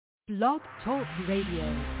Blog Talk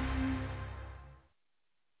Radio.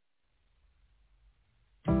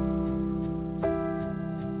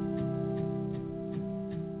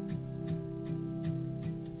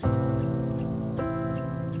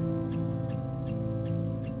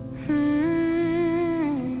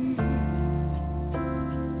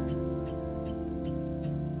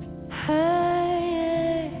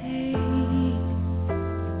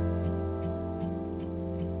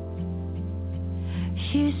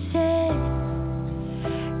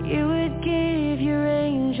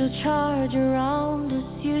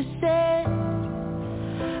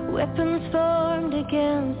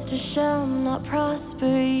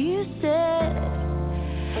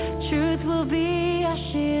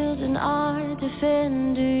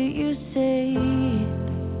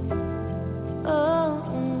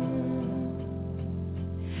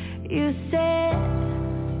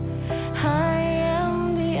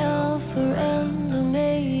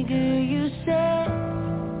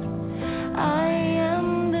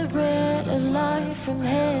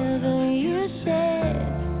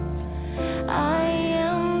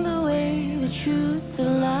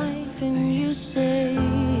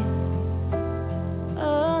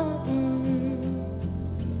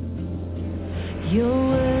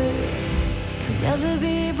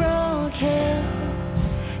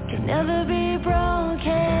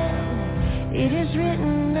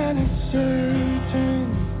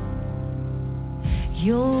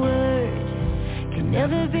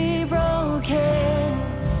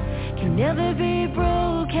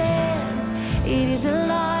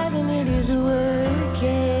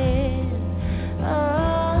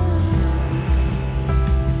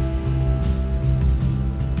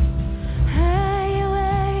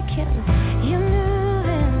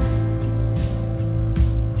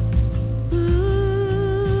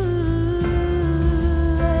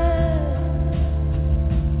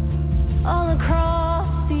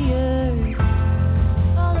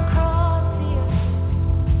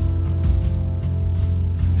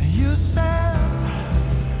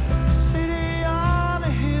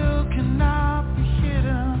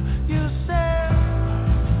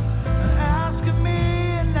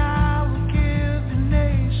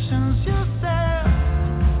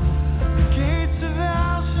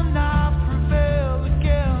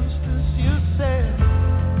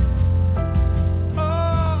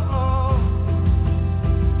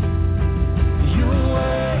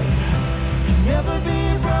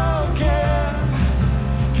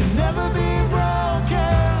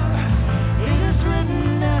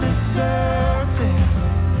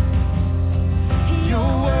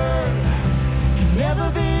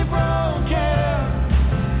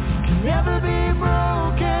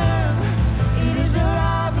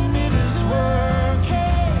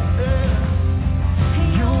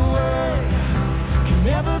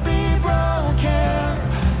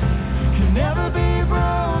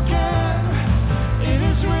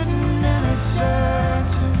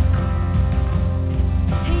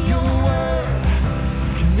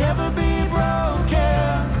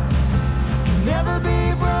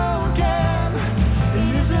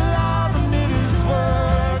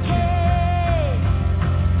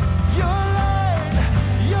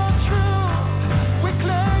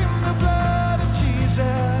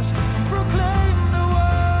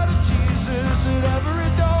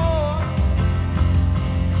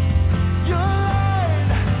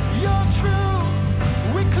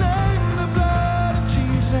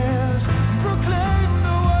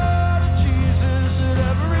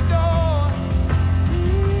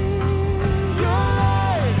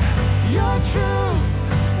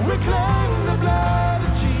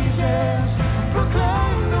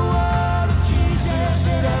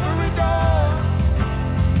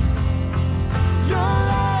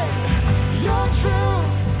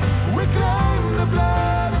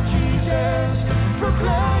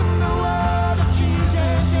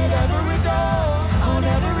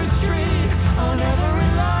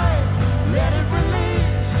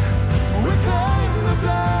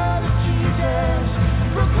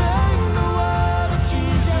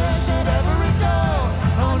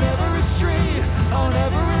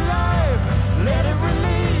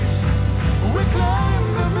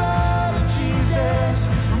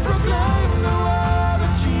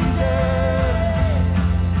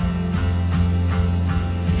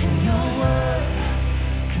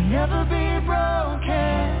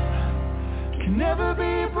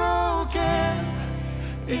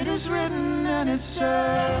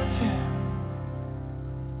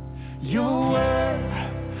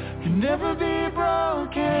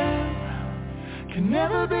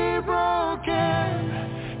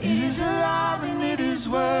 It is alive and it is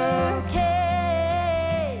working.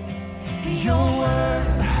 Your word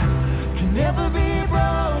can never be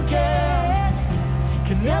broken,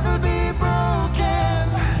 can never be broken.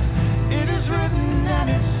 It is written and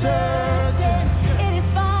it's certain. It is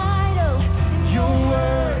vital. Your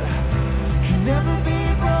word can never be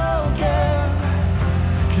broken,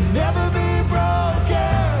 can never be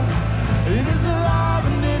broken. It is alive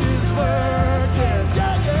and it is working.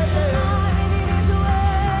 Yeah, yeah, yeah.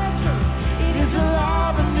 It is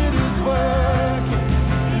alive and it is working.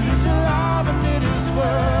 It is alive and it is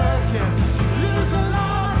working. It is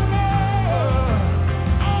alive and it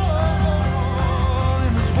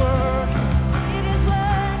is working. It is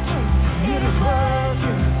working. It is working. It is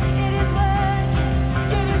working.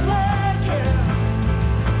 It is working.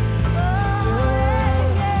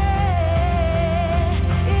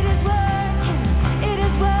 It is working. It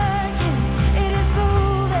is working. It is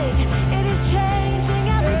moving. It is changing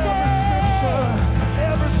every day.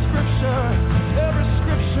 Every scripture.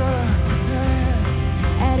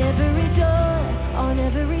 At every door, on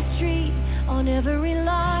every street, on every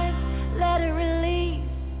life, let it release.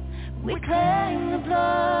 We claim the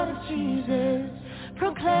blood of Jesus,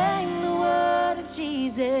 proclaim the word of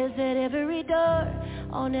Jesus. At every door,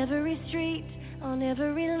 on every street, on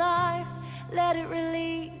every life, let it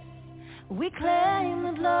release. We claim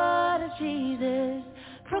the blood of Jesus,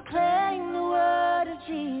 proclaim the word of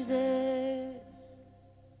Jesus.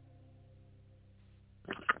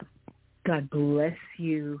 God bless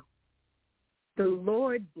you. The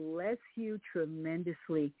Lord bless you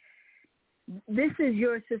tremendously. This is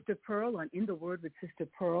your Sister Pearl on In the Word with Sister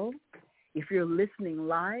Pearl. If you're listening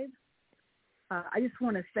live, I just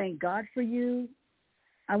want to thank God for you.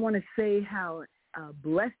 I want to say how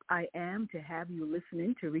blessed I am to have you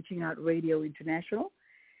listening to Reaching Out Radio International.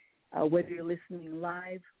 Whether you're listening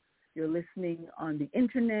live, you're listening on the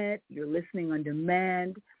internet, you're listening on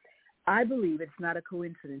demand, I believe it's not a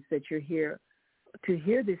coincidence that you're here to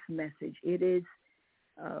hear this message. It is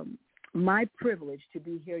my privilege to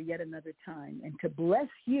be here yet another time and to bless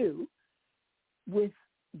you with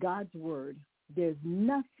God's word. There's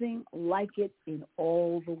nothing like it in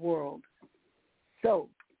all the world. So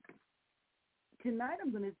tonight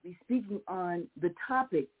I'm going to be speaking on the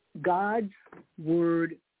topic, God's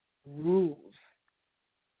word rules.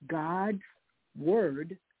 God's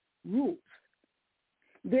word rules.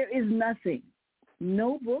 There is nothing,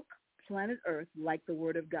 no book, planet Earth, like the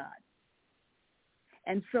Word of God.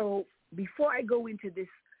 And so before I go into this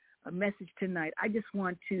message tonight, I just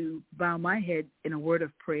want to bow my head in a word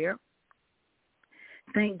of prayer.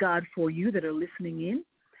 Thank God for you that are listening in.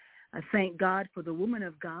 I thank God for the woman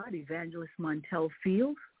of God, Evangelist Montel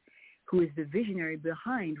Fields, who is the visionary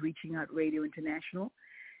behind Reaching Out Radio International.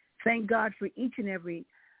 Thank God for each and every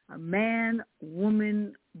man,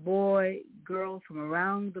 woman, boy, girl from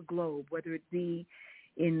around the globe, whether it be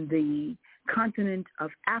in the continent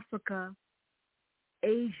of Africa,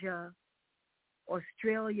 Asia,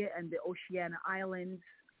 Australia and the Oceania Islands,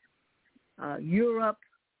 Europe,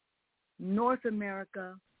 North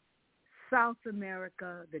America, South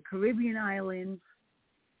America, the Caribbean islands.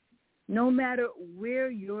 No matter where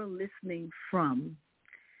you're listening from,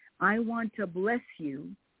 I want to bless you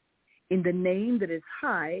in the name that is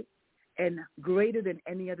high and greater than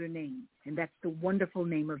any other name, and that's the wonderful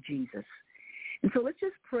name of Jesus. And so let's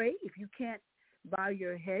just pray. If you can't bow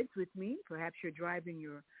your heads with me, perhaps you're driving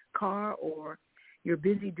your car or you're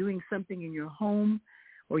busy doing something in your home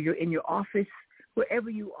or you're in your office, wherever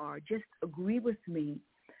you are, just agree with me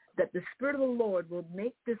that the Spirit of the Lord will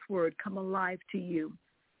make this word come alive to you,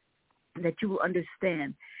 that you will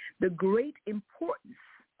understand the great importance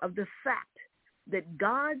of the fact that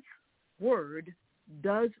God's word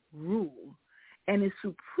does rule and is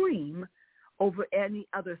supreme over any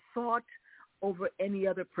other thought, over any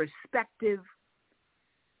other perspective.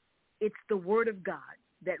 It's the word of God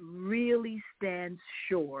that really stands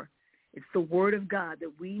sure. It's the word of God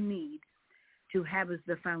that we need to have as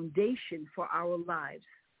the foundation for our lives.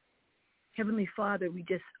 Heavenly Father, we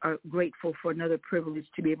just are grateful for another privilege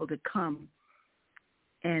to be able to come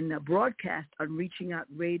and broadcast on Reaching Out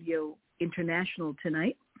Radio International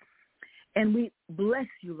tonight. And we bless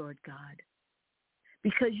you, Lord God,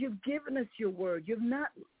 because you've given us your word. You've not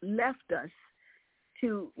left us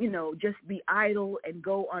to, just be idle and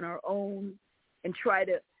go on our own and try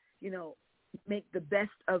to, make the best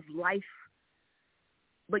of life.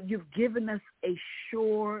 But you've given us a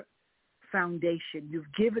sure foundation.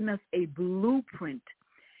 You've given us a blueprint.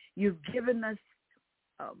 You've given us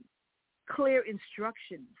clear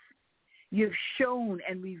instructions. You've shown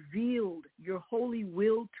and revealed your holy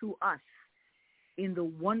will to us in the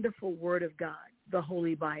wonderful Word of God, the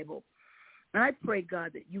Holy Bible. And I pray,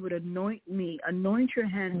 God, that you would anoint me, anoint your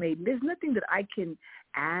handmaid. There's nothing that I can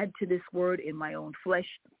add to this word in my own flesh.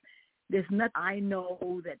 There's nothing I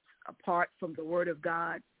know that's apart from the word of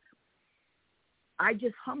God. I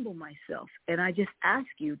just humble myself, and I just ask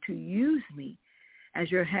you to use me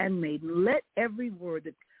as your handmaid. Let every word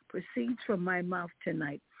that proceeds from my mouth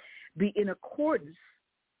tonight be in accordance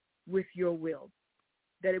with your will,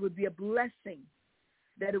 that it would be a blessing,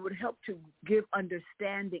 that it would help to give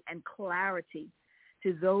understanding and clarity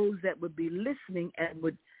to those that would be listening and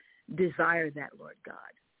would desire that, Lord God.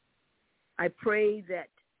 I pray that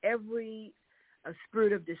every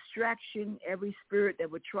spirit of distraction, every spirit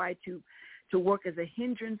that would try to work as a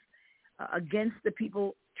hindrance against the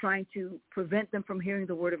people, trying to prevent them from hearing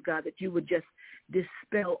the word of God, that you would just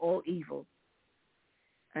dispel all evil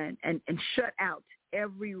and shut out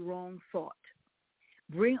every wrong thought.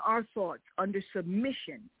 Bring our thoughts under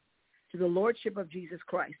submission to the Lordship of Jesus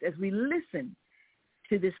Christ as we listen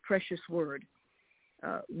to this precious word.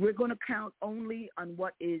 We're going to count only on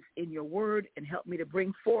what is in your word and help me to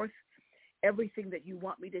bring forth everything that you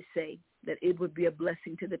want me to say, that it would be a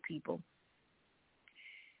blessing to the people.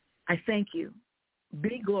 I thank you.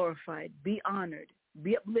 Be glorified, be honored,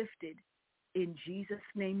 be uplifted. In Jesus'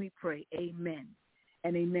 name we pray. Amen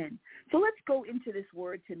and amen. So let's go into this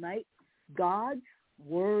word tonight. God's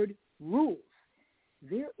word rules.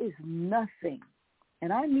 There is nothing,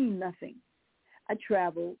 and I mean nothing. I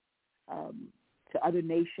travel to other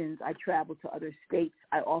nations. I travel to other states.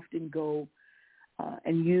 I often go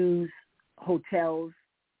and use hotels.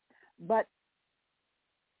 But,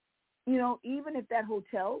 you know, even if that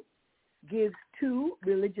hotel gives 2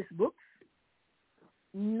 religious books,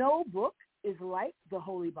 no book is like the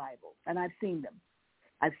Holy Bible. And I've seen them.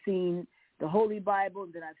 I've seen the Holy Bible,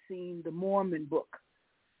 and then I've seen the Mormon book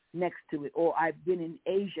next to it. Or I've been in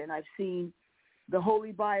Asia, and I've seen the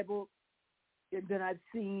Holy Bible, and then I've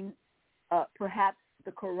seen perhaps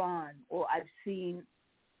the Quran, or I've seen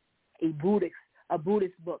a Buddhist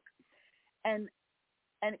book. And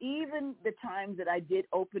even the times that I did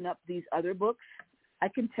open up these other books, I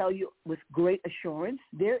can tell you with great assurance,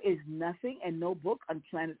 there is nothing and no book on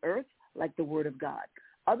planet Earth like the Word of God,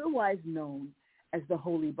 otherwise known as the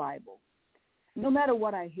Holy Bible. No matter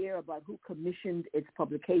what I hear about who commissioned its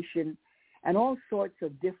publication and all sorts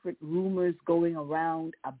of different rumors going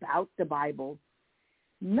around about the Bible,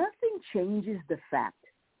 nothing changes the fact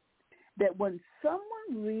that when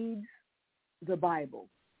someone reads the Bible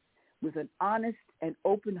with an honest and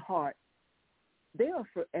open heart, they are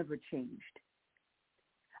forever changed.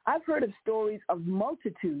 I've heard of stories of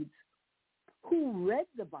multitudes who read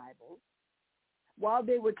the Bible while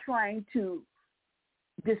they were trying to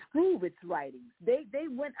disprove its writings. They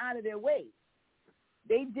went out of their way.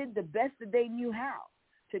 They did the best that they knew how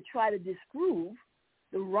to try to disprove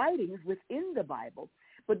the writings within the Bible,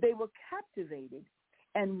 but they were captivated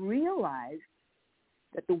and realized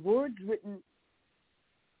that the words written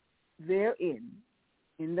therein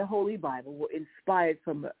in the Holy Bible were inspired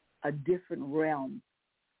from a different realm.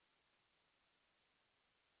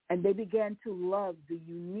 And they began to love the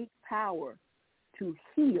unique power to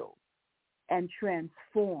heal and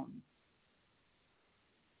transform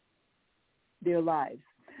their lives.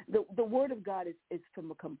 The Word of God is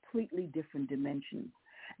from a completely different dimension.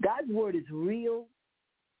 God's Word is real.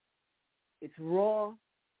 It's raw.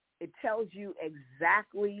 It tells you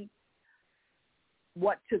exactly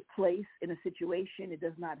what took place in a situation. It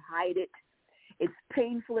does not hide it. It's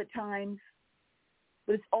painful at times,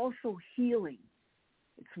 but it's also healing.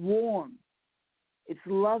 It's warm. It's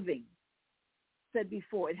loving. Said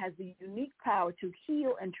before, it has the unique power to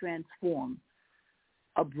heal and transform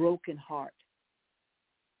a broken heart.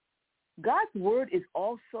 God's word is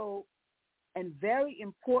also, and very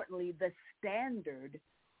importantly, the standard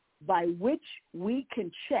by which we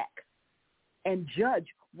can check and judge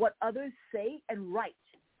what others say and write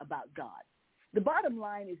about God. The bottom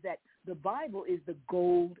line is that the Bible is the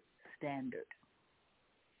gold standard.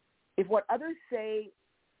 If what others say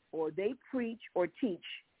or they preach or teach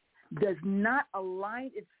does not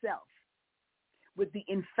align itself with the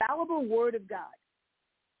infallible word of God,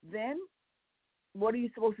 then what are you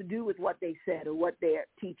supposed to do with what they said or what they're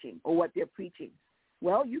teaching or what they're preaching?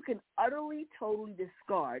 Well, you can utterly, totally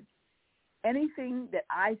discard anything that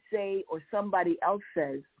I say or somebody else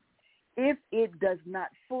says if it does not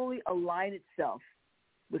fully align itself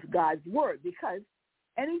with God's word, because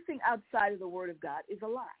anything outside of the word of God is a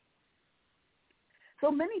lie. So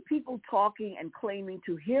many people talking and claiming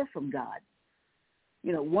to hear from God.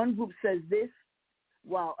 You know, one group says this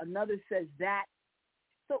while another says that.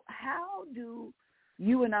 So how do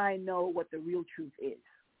you and I know what the real truth is?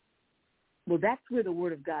 Well, that's where the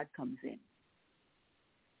Word of God comes in.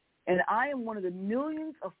 And I am one of the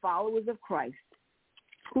millions of followers of Christ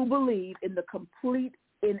who believe in the complete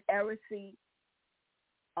inerrancy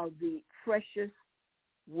of the precious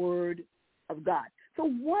Word of God. So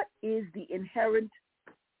what is the inherent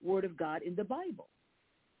Word of God in the Bible?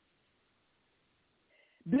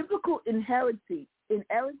 Biblical inerrancy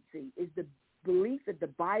is the belief that the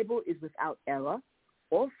Bible is without error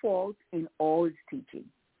or fault in all its teaching,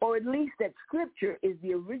 or at least that Scripture is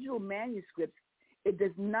the original manuscript. It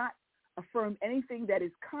does not affirm anything that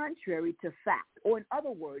is contrary to fact. Or in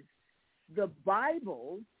other words, the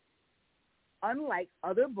Bible, unlike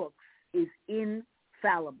other books, is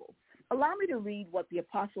infallible. Allow me to read what the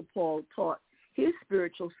Apostle Paul taught his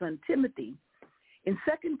spiritual son Timothy in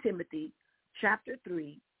 2 Timothy chapter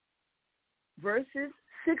 3, verses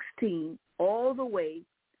 16 all the way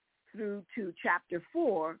through to chapter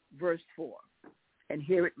 4, verse 4. And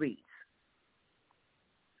here it reads,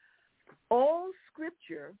 all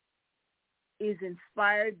Scripture is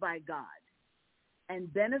inspired by God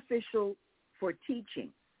and beneficial for teaching,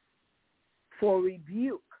 for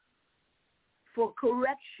rebuke, for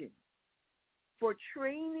correction, for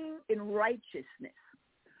training in righteousness,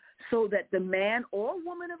 so that the man or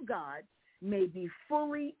woman of God may be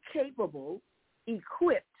fully capable,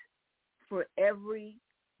 equipped for every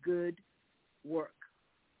good work.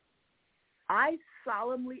 I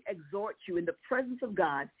solemnly exhort you in the presence of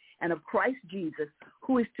God and of Christ Jesus,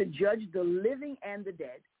 who is to judge the living and the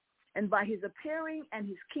dead, and by his appearing and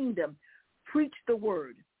his kingdom, preach the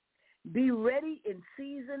word. Be ready in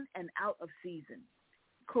season and out of season.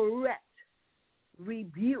 Correct,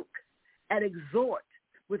 rebuke, and exhort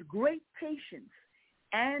with great patience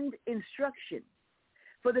and instruction.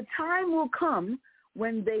 For the time will come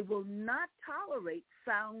when they will not tolerate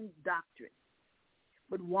sound doctrine,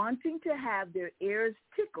 but wanting to have their ears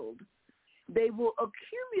tickled, they will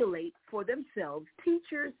accumulate for themselves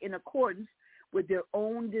teachers in accordance with their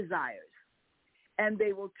own desires, and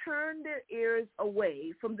they will turn their ears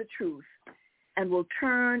away from the truth and will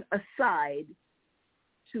turn aside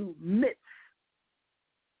to myths.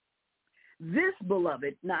 This,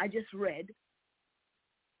 beloved, now I just read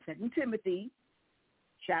 2 Timothy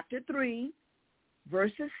chapter 3,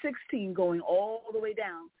 verses 16, going all the way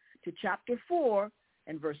down to chapter 4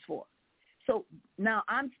 and verse 4. So now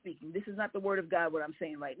I'm speaking. This is not the word of God, what I'm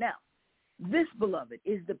saying right now. This, beloved,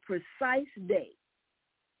 is the precise day,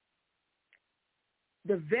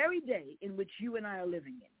 the very day in which you and I are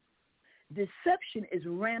living in. Deception is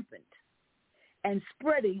rampant and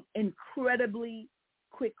spreading incredibly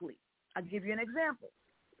quickly. I'll give you an example.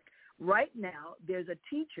 Right now, there's a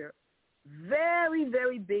teacher very,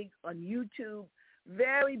 very big on YouTube,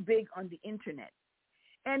 very big on the internet,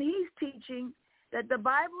 and he's teaching that the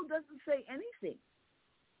Bible doesn't say anything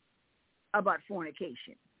about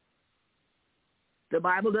fornication. The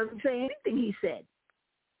Bible doesn't say anything, he said,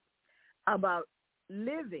 about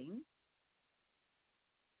living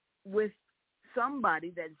with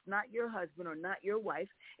somebody that's not your husband or not your wife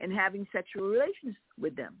and having sexual relations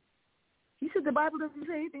with them. He said the Bible doesn't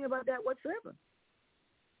say anything about that whatsoever.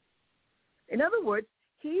 In other words,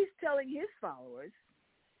 he's telling his followers,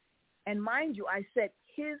 and mind you, I said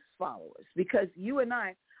his followers, because you and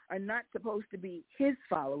I are not supposed to be his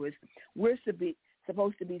followers. We're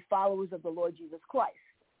supposed to be followers of the Lord Jesus Christ.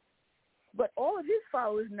 But all of his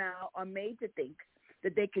followers now are made to think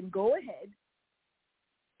that they can go ahead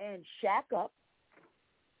and shack up,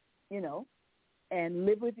 and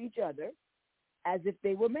live with each other as if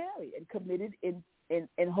they were married and committed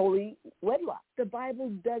in holy wedlock. The Bible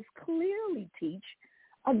does clearly teach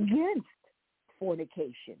against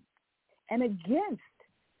fornication and against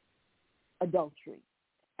adultery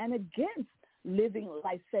and against living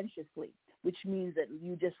licentiously, which means that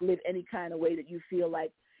you just live any kind of way that you feel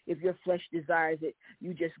like if your flesh desires it,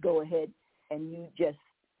 you just go ahead and you just,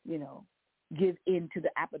 give in to the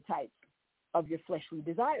appetites of your fleshly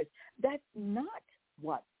desires. That's not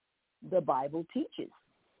what the Bible teaches.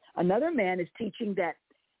 Another man is teaching that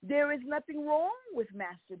there is nothing wrong with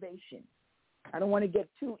masturbation. I don't want to get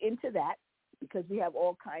too into that because we have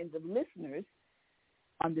all kinds of listeners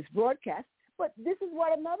on this broadcast, but this is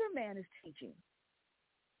what another man is teaching.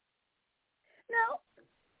 Now,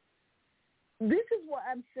 this is what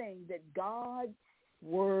I'm saying, that God's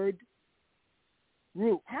word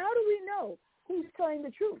rule. How do we know who's telling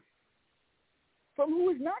the truth from who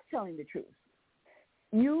is not telling the truth?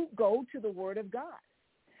 You go to the word of God.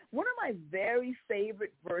 One of my very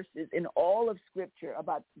favorite verses in all of Scripture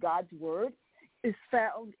about God's word is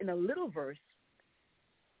found in a little verse.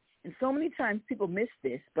 And so many times people miss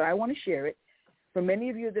this, but I want to share it. For many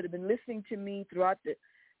of you that have been listening to me throughout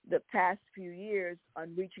the past few years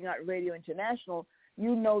on Reaching Out Radio International,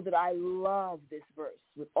 you know that I love this verse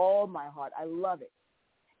with all my heart. I love it.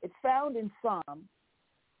 It's found in Psalm,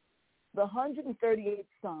 the 138th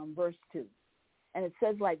Psalm, verse 2. And it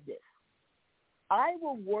says like this: I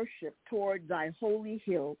will worship toward thy holy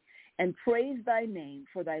hill and praise thy name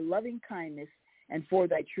for thy loving kindness and for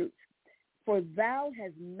thy truth. For thou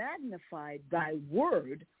hast magnified thy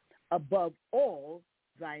word above all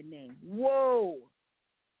thy name. Whoa.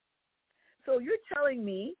 So you're telling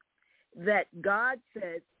me that God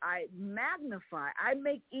says, I magnify, I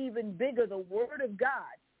make even bigger the word of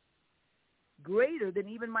God, greater than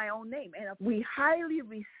even my own name. And we highly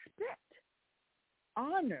respect,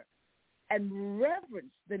 honor, and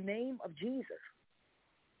reverence the name of Jesus.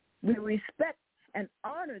 We respect and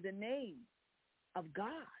honor the name of God.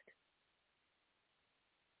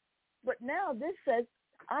 But now this says,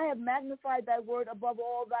 I have magnified thy word above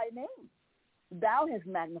all thy name. Thou hast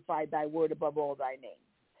magnified thy word above all thy name.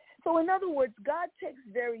 So in other words, God takes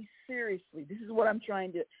very seriously, this is what I'm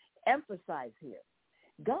trying to emphasize here.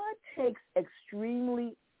 God takes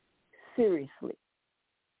extremely seriously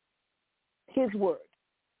his word.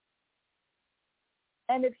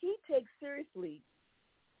 And if he takes seriously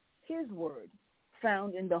his word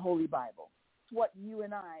found in the Holy Bible, it's what you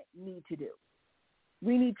and I need to do.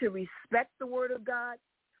 We need to respect the word of God.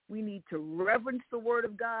 We need to reverence the word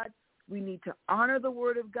of God. We need to honor the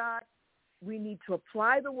word of God. We need to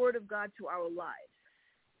apply the word of God to our lives.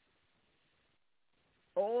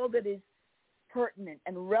 All that is pertinent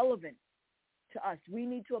and relevant to us, we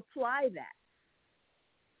need to apply that.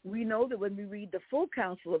 We know that when we read the full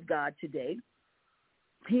counsel of God today,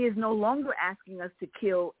 he is no longer asking us to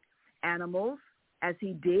kill animals as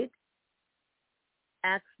he did,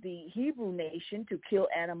 asked the Hebrew nation to kill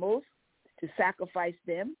animals, to sacrifice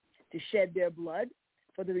them, to shed their blood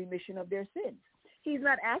for the remission of their sins. He's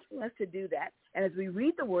not asking us to do that. And as we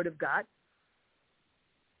read the word of God,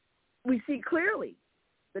 we see clearly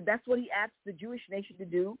that that's what he asked the Jewish nation to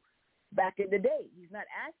do back in the day. He's not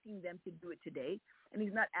asking them to do it today, and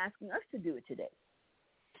he's not asking us to do it today.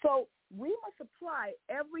 So we must apply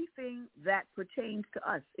everything that pertains to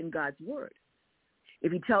us in God's word.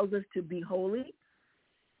 If he tells us to be holy,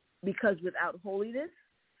 because without holiness,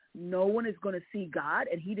 no one is going to see God,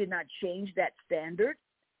 and he did not change that standard,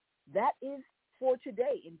 that is for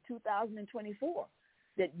today in 2024,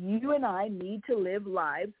 that you and I need to live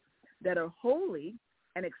lives that are holy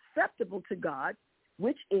and acceptable to God,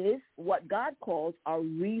 which is what God calls our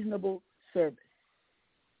reasonable service.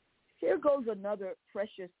 Here goes another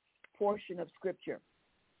precious portion of Scripture.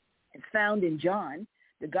 It's found in John,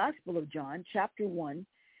 the Gospel of John, chapter 1,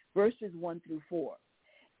 verses 1 through 4.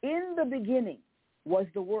 In the beginning was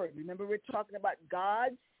the Word. Remember, we're talking about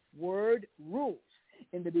God's word rules.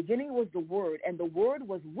 In the beginning was the Word, and the Word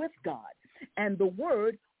was with God, and the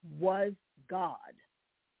Word was God.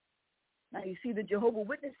 Now, you see, the Jehovah's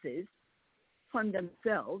Witnesses fund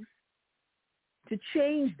themselves to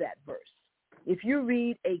change that verse. If you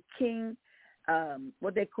read a King,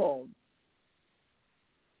 what they're calling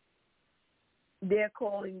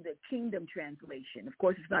the Kingdom Translation. Of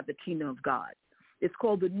course, it's not the Kingdom of God. It's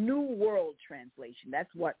called the New World Translation.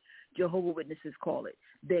 That's what Jehovah's Witnesses call it,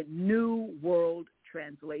 the New World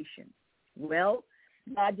Translation. Well,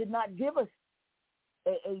 God did not give us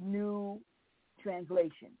a new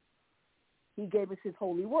translation. He gave us his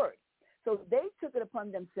holy word. So they took it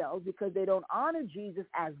upon themselves, because they don't honor Jesus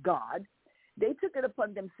as God, they took it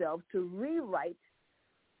upon themselves to rewrite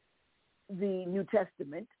the New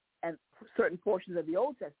Testament and certain portions of the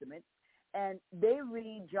Old Testament, and they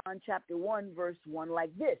read John chapter 1, verse 1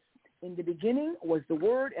 like this: in the beginning was the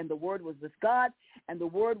Word, and the Word was with God, and the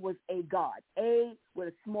Word was a God, a with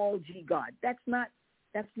a small g God. That's not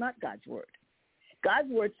God's word. God's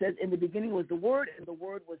word says, in the beginning was the Word, and the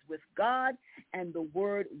Word was with God, and the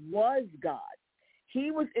Word was God.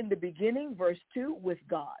 He was in the beginning, verse 2, with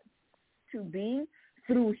God, to being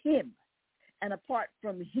through him. And apart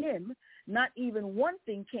from him, not even one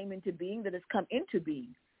thing came into being that has come into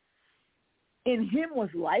being. In him was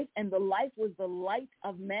life, and the life was the light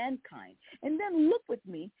of mankind. And then look with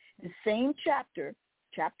me, the same chapter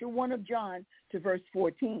 1 of John, to verse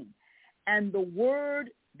 14. And the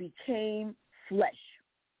Word became flesh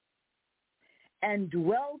and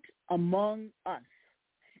dwelt among us.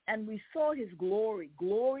 And we saw his glory,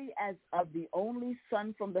 glory as of the only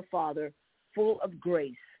Son from the Father, full of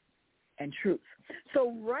grace and truth.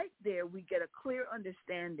 So right there we get a clear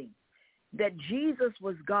understanding that Jesus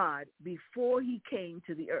was God before he came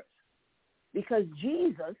to the earth, because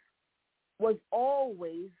Jesus was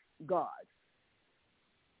always God.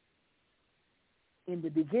 In the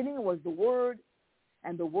beginning was the Word,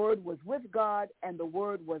 and the Word was with God, and the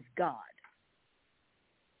Word was God.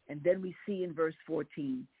 And then we see in verse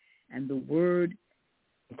 14, and the Word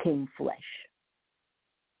became flesh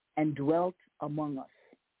and dwelt among us.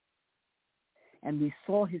 And we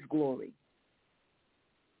saw his glory.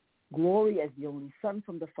 Glory as the only Son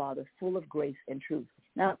from the Father, full of grace and truth.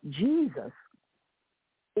 Now, Jesus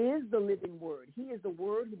is the living Word. He is the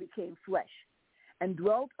Word who became flesh and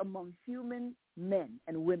dwelt among human men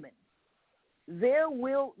and women. There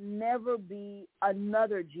will never be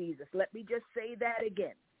another Jesus. Let me just say that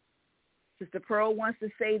again. Sister Pearl wants to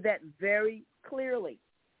say that very clearly.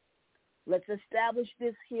 Let's establish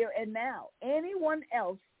this here and now. Anyone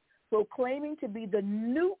else proclaiming to be the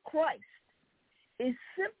new Christ is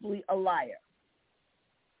simply a liar.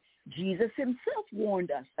 Jesus himself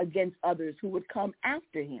warned us against others who would come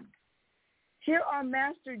after him. Hear our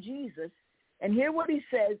Master Jesus, and hear what he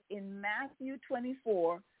says in Matthew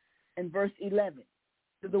 24 and verse 11,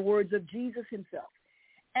 to the words of Jesus himself.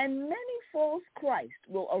 And many false Christs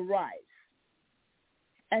will arise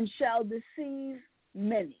and shall deceive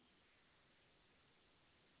many.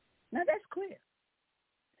 Now that's clear.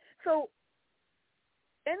 So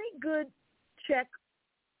any good check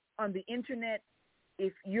on the internet,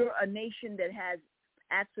 if you're a nation that has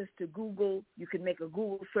access to Google, you can make a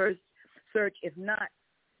Google search. If not,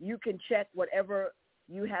 you can check whatever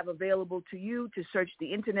you have available to you to search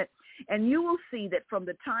the internet, and you will see that from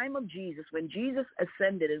the time of Jesus, when Jesus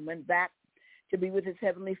ascended and went back to be with his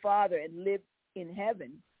heavenly Father and lived in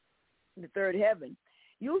heaven, in the third heaven,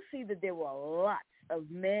 you'll see that there were lots of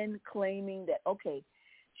men claiming that, okay,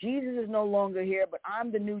 Jesus is no longer here, but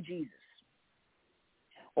I'm the new Jesus,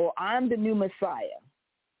 or I'm the new Messiah.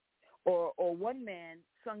 Or one man,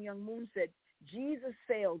 Sun Myung Moon, said, Jesus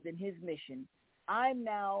failed in his mission. I'm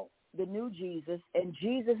now the new Jesus, and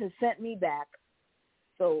Jesus has sent me back.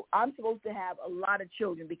 So I'm supposed to have a lot of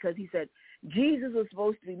children, because he said Jesus was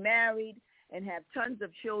supposed to be married and have tons of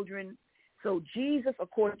children. So Jesus,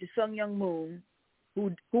 according to Sun Myung Moon,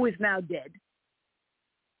 who is now dead,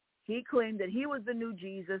 he claimed that he was the new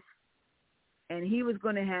Jesus, and he was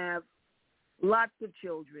going to have lots of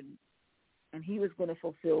children, and he was going to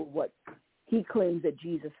fulfill what he claims that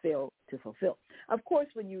Jesus failed to fulfill. Of course,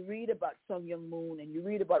 when you read about Sun Myung Moon and you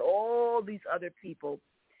read about all these other people,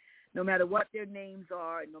 no matter what their names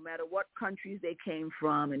are, and no matter what countries they came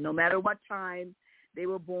from, and no matter what time they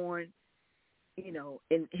were born,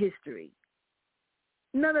 in history,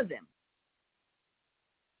 none of them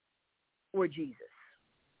were Jesus.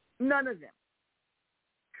 None of them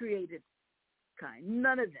created kind.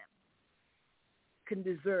 None of them can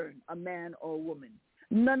discern a man or a woman.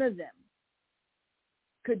 None of them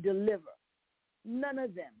could deliver. None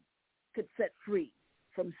of them could set free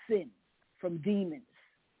from sin, from demons.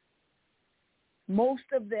 Most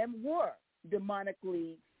of them were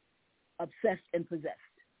demonically obsessed and possessed.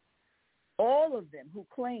 All of them who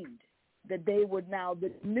claimed that they were now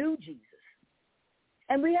the new Jesus.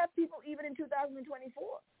 And we have people even in 2024.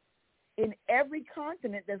 In every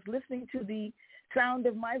continent that's listening to the sound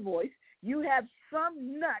of my voice, you have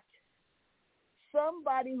some nut,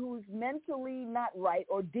 somebody who's mentally not right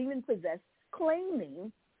or demon-possessed,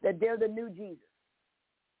 claiming that they're the new Jesus.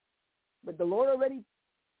 But the Lord already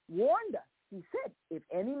warned us. He said, if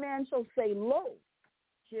any man shall say, lo,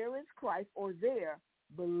 here is Christ, or there,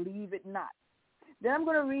 believe it not. Then I'm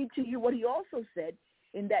going to read to you what he also said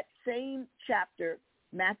in that same chapter,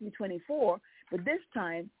 Matthew 24, but this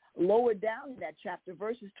time lower down in that chapter,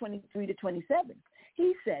 verses 23 to 27.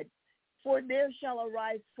 He said, for there shall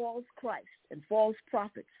arise false Christs and false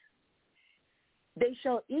prophets. They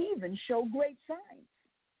shall even show great signs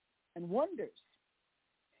and wonders,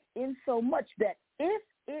 insomuch that if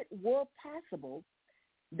it were possible,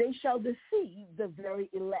 they shall deceive the very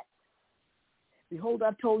elect. Behold,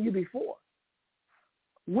 I've told you before.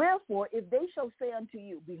 Wherefore, if they shall say unto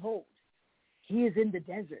you, behold, he is in the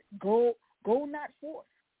desert, go not forth.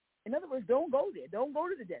 In other words, don't go there. Don't go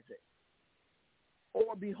to the desert.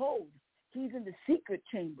 Or behold, he's in the secret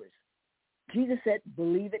chambers. Jesus said,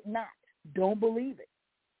 believe it not. Don't believe it.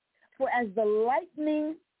 For as the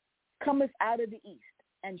lightning cometh out of the east,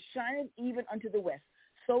 and shineth even unto the west,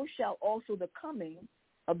 so shall also the coming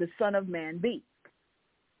of the Son of Man be.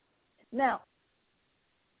 Now,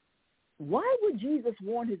 why would Jesus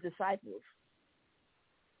warn his disciples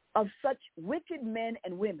of such wicked men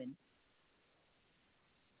and women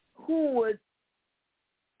who would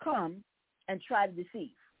come and try to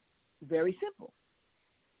deceive? Very simple.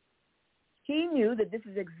 He knew that this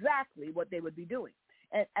is exactly what they would be doing.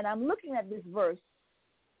 And I'm looking at this verse,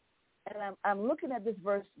 and I'm looking at this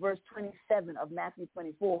verse 27 of Matthew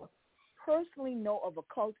 24. Personally know of a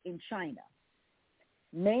cult in China,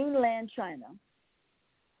 mainland China,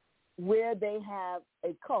 where they have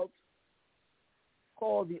a cult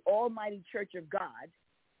called the Almighty Church of God,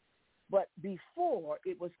 but before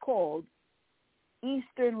it was called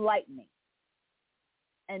Eastern Lightning.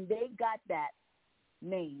 And they got that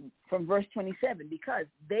name from verse 27 because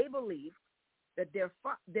they believe that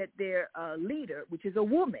their leader, which is a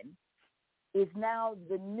woman, is now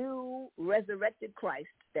the new resurrected Christ,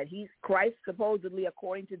 that Christ supposedly,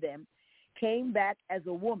 according to them, came back as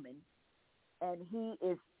a woman, and he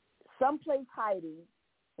is someplace hiding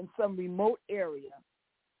in some remote area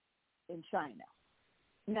in China.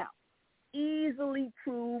 Now, easily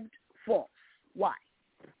proved false. Why?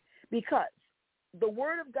 Because the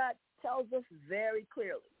Word of God tells us very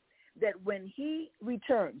clearly that when he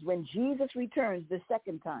returns, when Jesus returns the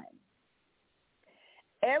second time,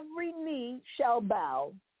 every knee shall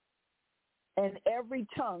bow and every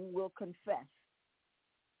tongue will confess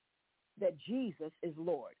that Jesus is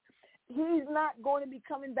Lord. He's not going to be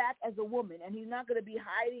coming back as a woman, and he's not going to be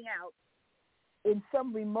hiding out in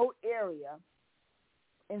some remote area,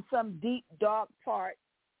 in some deep, dark part,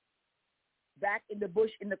 back in the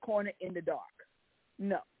bush, in the corner, in the dark.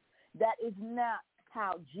 No, that is not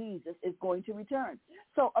how Jesus is going to return.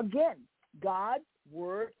 So again, God's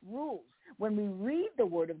word rules. When we read the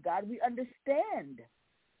word of God, we understand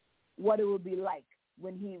what it will be like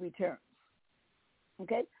when he returns.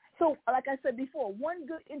 Okay? So like I said before, one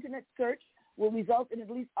good internet search will result in at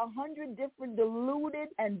least 100 different deluded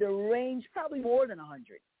and deranged, probably more than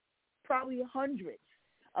 100, probably hundreds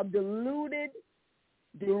of deluded,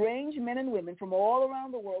 deranged men and women from all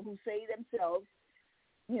around the world who say themselves,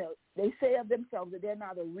 they say of themselves that they're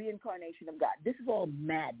now the reincarnation of God. This is all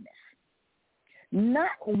madness.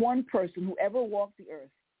 Not one person who ever walked the earth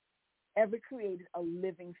ever created a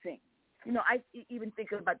living thing. I even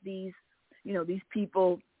think about these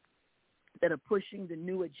people that are pushing the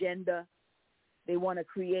new agenda. They want to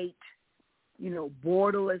create,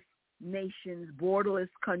 borderless nations, borderless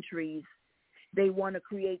countries. They want to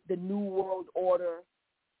create the new world order.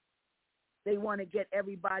 They want to get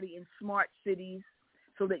everybody in smart cities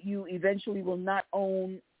so that you eventually will not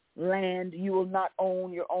own land, you will not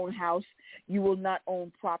own your own house, you will not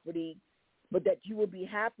own property, but that you will be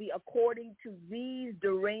happy according to these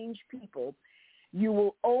deranged people. You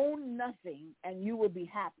will own nothing and you will be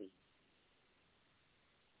happy.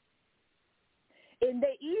 And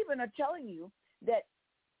they even are telling you that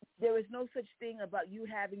there is no such thing about you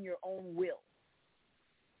having your own will.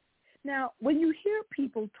 Now, when you hear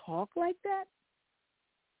people talk like that,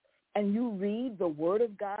 and you read the Word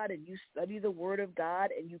of God and you study the Word of God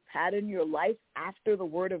and you pattern your life after the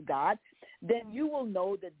Word of God, then you will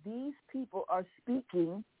know that these people are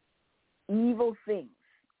speaking evil things.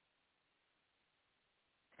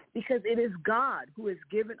 Because it is God who has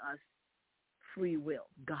given us free will.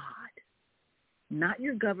 God. Not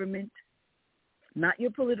your government, not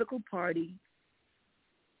your political party,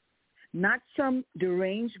 not some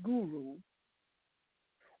deranged guru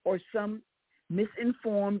or some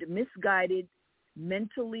misinformed, misguided,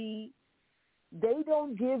 mentally, they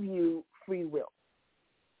don't give you free will.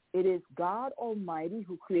 It is God Almighty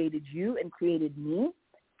who created you and created me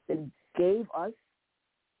that gave us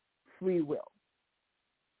free will.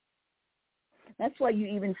 That's why you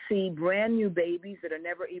even see brand new babies that are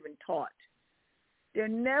never even taught. They're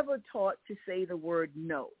never taught to say the word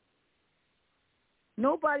no.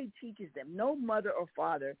 Nobody teaches them. No mother or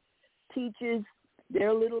father teaches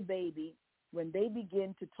their little baby when they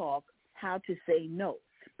begin to talk how to say no.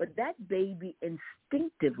 But that baby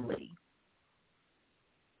instinctively,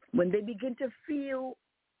 when they begin to feel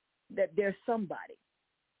that they're somebody,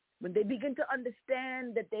 when they begin to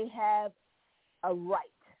understand that they have a right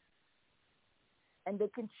and they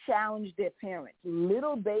can challenge their parents,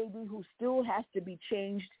 little baby who still has to be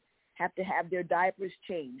changed, have to have their diapers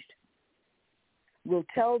changed, will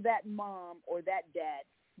tell that mom or that dad,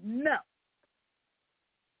 no.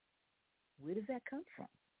 Where does that come from?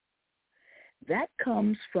 That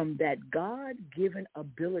comes from that God-given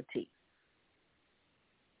ability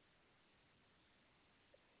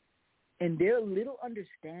and their little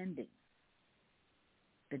understanding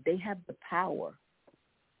that they have the power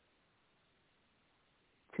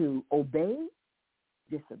to obey,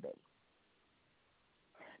 disobey.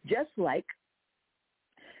 Just like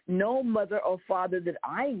no mother or father that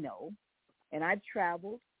I know, and I've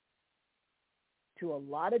traveled to a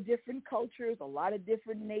lot of different cultures, a lot of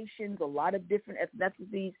different nations, a lot of different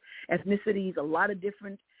ethnicities, a lot of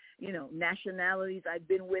different, nationalities I've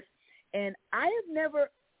been with. And I have never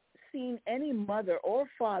seen any mother or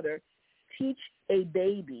father teach a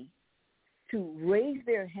baby to raise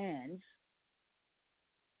their hands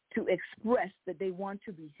to express that they want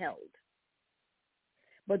to be held.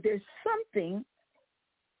 But there's something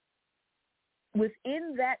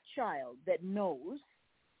within that child that knows,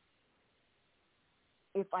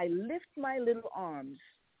 if I lift my little arms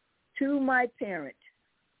to my parent,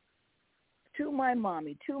 to my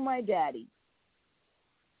mommy, to my daddy,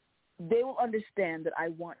 they will understand that I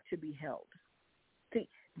want to be held. See,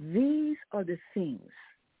 these are the things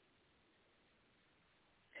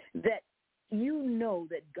that you know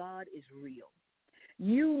that God is real.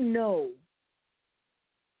 You know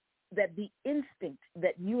that the instinct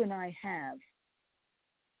that you and I have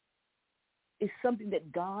is something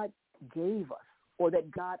that God gave us or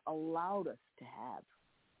that God allowed us to have.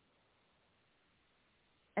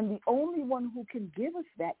 And the only one who can give us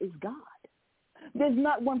that is God. There's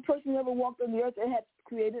not one person who ever walked on the earth that has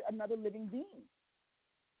created another living being.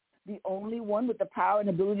 The only one with the power and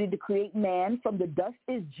ability to create man from the dust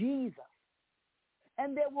is Jesus.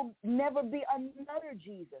 And there will never be another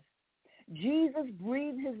Jesus. Jesus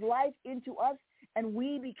breathed his life into us, and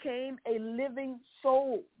we became a living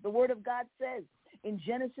soul. The Word of God says in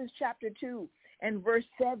Genesis chapter 2 and verse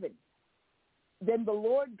 7, then the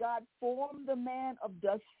Lord God formed the man of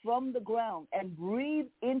dust from the ground and breathed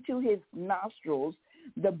into his nostrils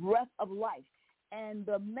the breath of life, and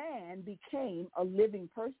the man became a living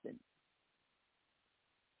person.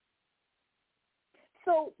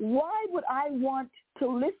 So why would I want to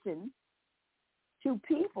listen to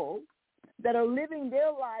people that are living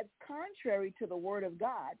their lives contrary to the Word of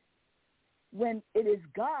God when it is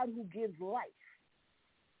God who gives life?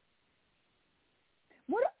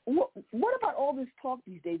 What about all this talk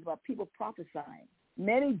these days about people prophesying?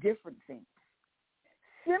 Many different things.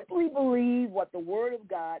 Simply believe what the Word of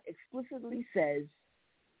God explicitly says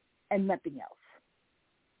and nothing else.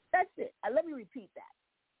 That's it. Let me repeat that.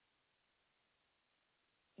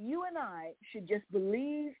 You and I should just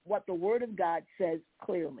believe what the Word of God says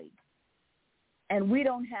clearly, and we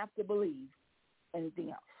don't have to believe anything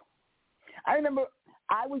else. I remember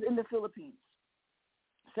I was in the Philippines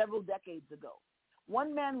several decades ago.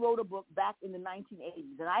 One man wrote a book back in the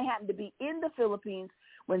 1980s, and I happened to be in the Philippines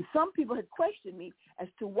when some people had questioned me as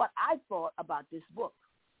to what I thought about this book.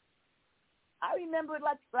 I remember it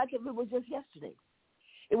like if it was just yesterday.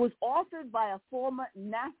 It was authored by a former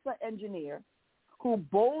NASA engineer who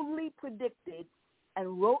boldly predicted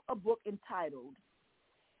and wrote a book entitled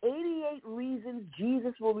 88 Reasons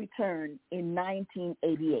Jesus Will Return in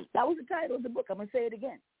 1988. That was the title of the book. I'm going to say it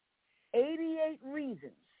again. 88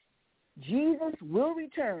 Reasons Jesus Will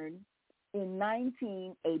Return in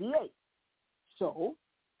 1988. So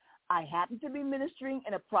I happened to be ministering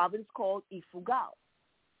in a province called Ifugao,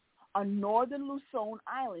 a northern Luzon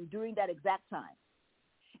island during that exact time.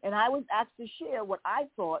 And I was asked to share what I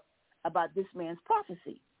thought about this man's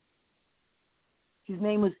prophecy. His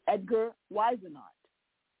name was Edgar Wisenant.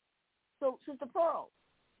 So Sister Pearl,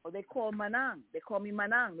 or they call Manang. They call me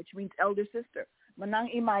Manang, which means elder sister.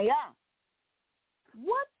 Manang Imaya.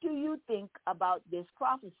 What do you think about this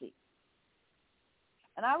prophecy?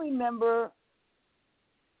 And I remember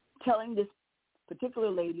telling this particular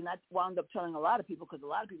lady, and I wound up telling a lot of people because a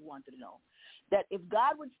lot of people wanted to know, that if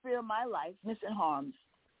God would spare my life, and harms,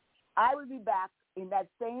 I would be back in that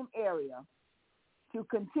same area to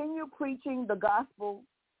continue preaching the gospel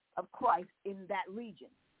of Christ in that region,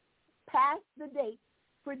 past the date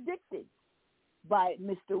predicted by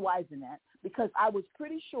Mr. Wisenant, because I was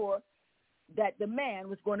pretty sure that the man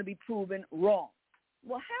was going to be proven wrong.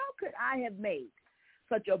 Well, how could I have made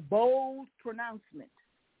such a bold pronouncement?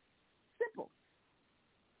 Simple.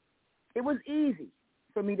 It was easy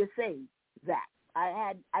for me to say that.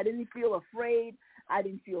 I didn't feel afraid. I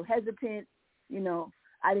didn't feel hesitant.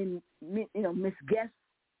 I didn't, misguess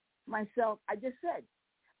myself. I just said,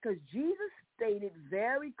 because Jesus stated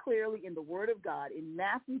very clearly in the Word of God in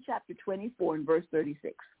Matthew chapter 24 and verse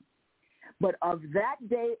 36, but of that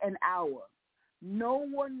day and hour, no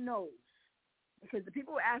one knows. Because the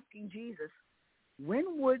people were asking Jesus, when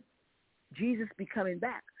would Jesus be coming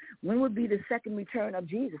back? When would be the second return of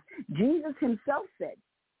Jesus? Jesus himself said,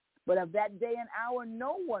 but of that day and hour,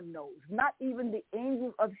 no one knows, not even the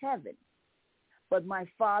angels of heaven, but my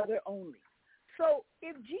Father only. So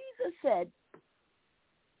if Jesus said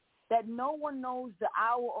that no one knows the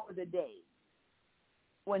hour or the day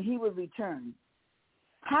when he would return,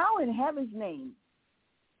 how in heaven's name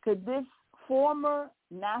could this former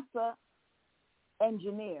NASA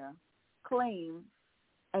engineer claim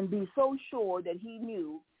and be so sure that he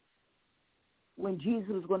knew when Jesus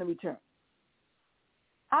was going to return?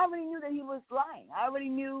 I already knew that he was lying. I already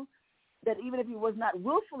knew that even if he was not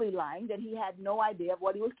willfully lying, that he had no idea of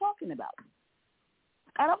what he was talking about.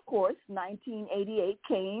 And of course, 1988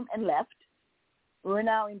 came and left. We're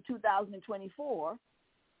now in 2024,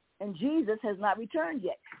 And Jesus has not returned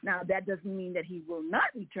yet. Now, that doesn't mean that he will not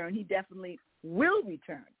return. He definitely will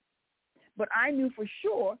return. But I knew for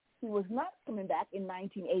sure he was not coming back in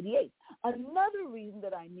 1988. Another reason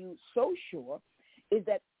that I knew so sure is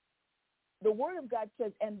that the Word of God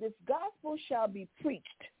says, and this gospel shall be preached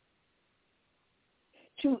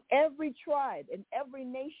to every tribe and every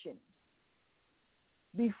nation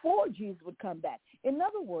before Jesus would come back. In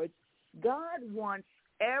other words, God wants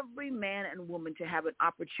every man and woman to have an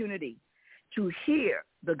opportunity to hear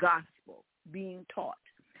the gospel being taught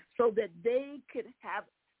so that they could have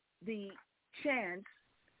the chance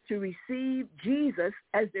to receive Jesus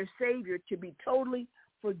as their Savior, to be totally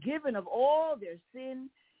forgiven of all their sin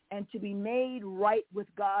and to be made right with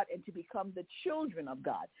God and to become the children of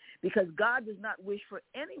God, because God does not wish for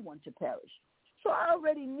anyone to perish. So I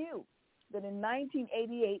already knew that in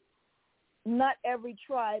 1988, not every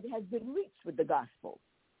tribe has been reached with the gospel.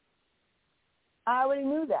 I already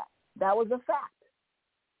knew that. That was a fact.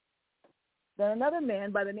 Then another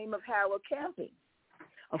man by the name of Harold Camping,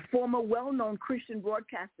 a former well-known Christian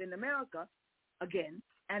broadcaster in America, again,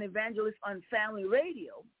 an evangelist on family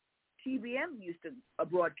radio, TBM used to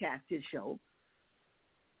broadcast his show.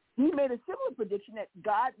 He made a similar prediction that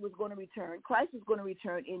God was going to return, Christ was going to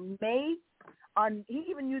return in May. He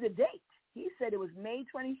even knew the date. He said it was May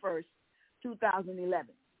 21st,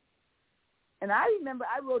 2011. And I remember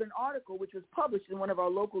I wrote an article which was published in one of our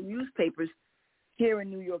local newspapers here in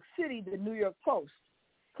New York City, the New York Post,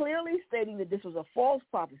 clearly stating that this was a false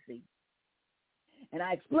prophecy. And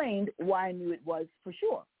I explained why I knew it was for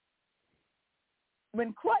sure.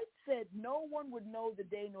 When Christ said no one would know the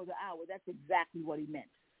day nor the hour, that's exactly what he meant.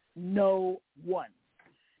 No one.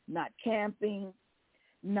 Not Camping,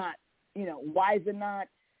 not, Wisenot,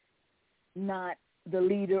 not the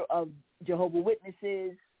leader of Jehovah's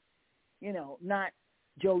Witnesses, not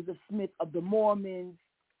Joseph Smith of the Mormons.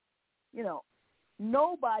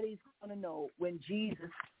 Nobody's going to know when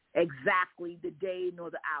Jesus, exactly the day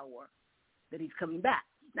nor the hour that he's coming back.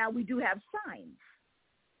 Now, we do have signs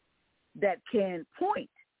that can point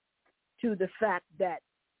to the fact that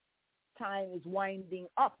time is winding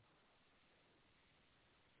up.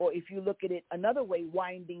 Or if you look at it another way,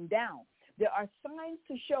 winding down. There are signs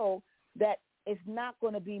to show that it's not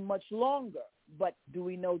going to be much longer. But do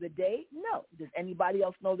we know the day? No. Does anybody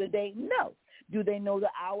else know the day? No. Do they know the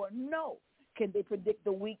hour? No. Can they predict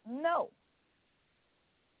the week? No.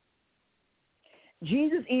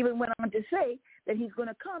 Jesus even went on to say that he's going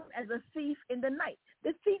to come as a thief in the night.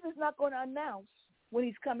 The thief is not going to announce when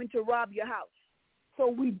he's coming to rob your house.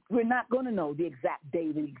 So we're not going to know the exact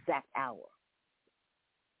day, the exact hour.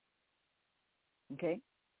 Okay?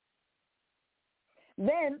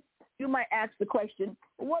 Then you might ask the question,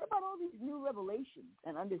 what about all these new revelations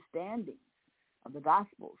and understandings of the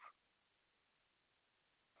Gospels?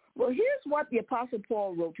 Well, here's what the Apostle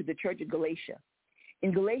Paul wrote to the church of Galatia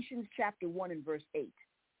in Galatians chapter 1 and verse 8.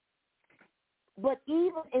 But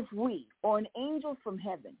even if we or an angel from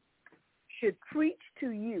heaven should preach to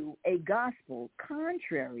you a gospel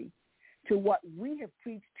contrary to what we have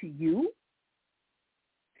preached to you,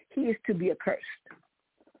 he is to be accursed.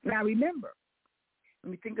 Now remember,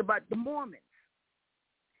 when we think about the Mormons,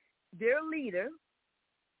 their leader,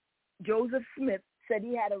 Joseph Smith, said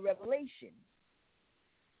he had a revelation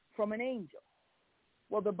from an angel.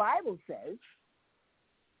 Well, the Bible says,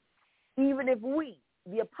 even if we,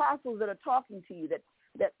 the apostles that are talking to you,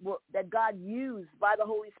 that God used by the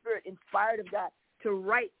Holy Spirit, inspired of God, to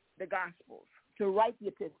write the Gospels, to write the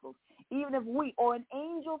epistles, even if we or an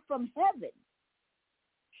angel from heaven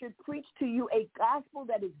should preach to you a gospel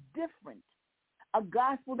that is different, a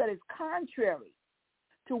gospel that is contrary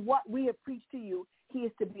to what we have preached to you, he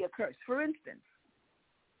is to be accursed. For instance,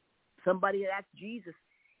 somebody had asked Jesus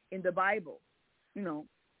in the Bible,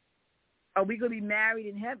 are we going to be married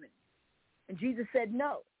in heaven? And Jesus said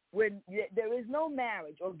no. There is no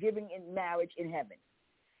marriage or giving in marriage in heaven.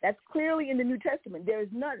 That's clearly in the New Testament. There is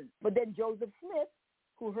none. But then Joseph Smith,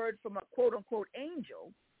 who heard from a quote-unquote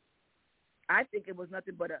angel, I think it was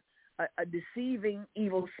nothing but a deceiving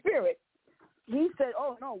evil spirit, he said,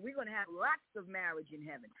 oh, no, we're going to have lots of marriage in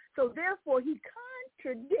heaven. So therefore, he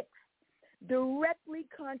directly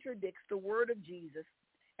contradicts the word of Jesus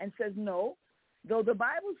and says, no, though the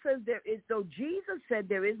Bible says though Jesus said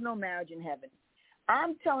there is no marriage in heaven,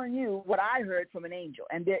 I'm telling you what I heard from an angel,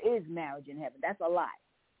 and there is marriage in heaven. That's a lie.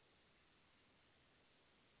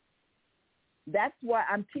 That's why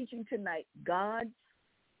I'm teaching tonight God's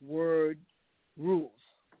word rules.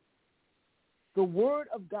 The word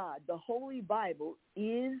of God, the Holy Bible,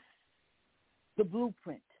 is the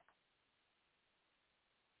blueprint.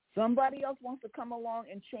 Somebody else wants to come along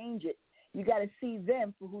and change it. You got to see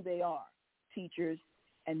them for who they are, teachers,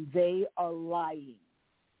 and they are lying.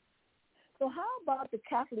 So how about the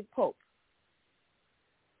Catholic Pope,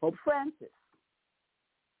 Pope Francis,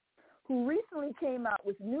 who recently came out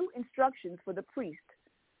with new instructions for the priests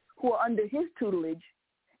who are under his tutelage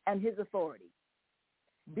and his authority,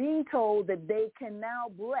 being told that they can now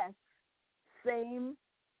bless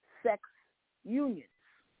same-sex unions.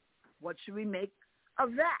 What should we make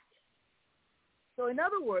of that? So in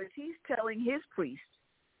other words, he's telling his priests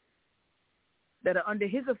that are under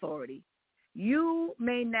his authority, you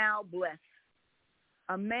may now bless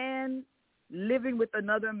a man living with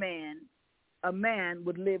another man, a man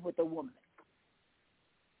would live with a woman.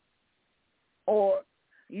 Or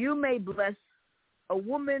you may bless a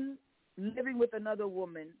woman living with another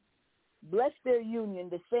woman, bless their union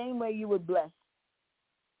the same way you would bless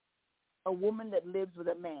a woman that lives with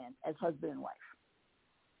a man as husband and wife.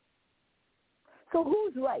 So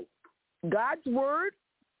who's right? God's word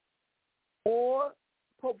or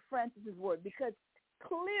Pope Francis's word? Because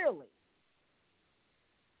clearly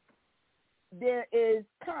there is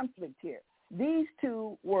conflict here. These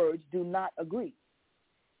two words do not agree.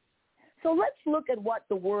 So let's look at what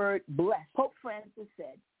the word bless. Pope Francis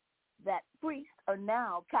said that priests are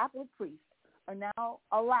now, Catholic priests, are now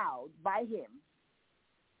allowed by him,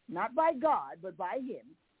 not by God, but by him,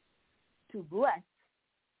 to bless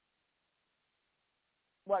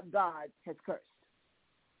what God has cursed.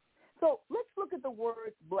 So let's look at the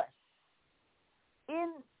word bless.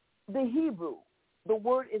 In the Hebrew, the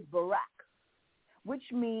word is barak, which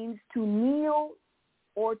means to kneel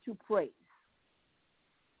or to praise.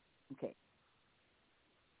 Okay.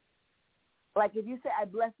 Like if you say, I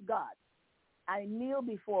bless God, I kneel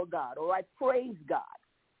before God, or I praise God.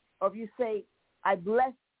 Or if you say, I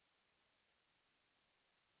bless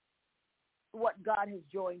what God has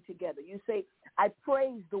joined together. You say, I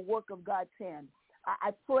praise the work of God's hand.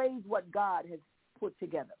 I praise what God has put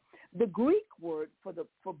together. The Greek word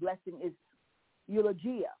for blessing is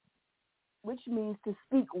eulogia, which means to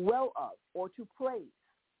speak well of or to praise.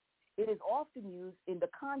 It is often used in the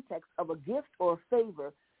context of a gift or a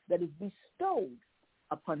favor that is bestowed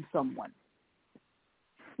upon someone.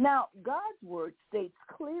 Now, God's word states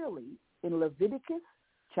clearly in Leviticus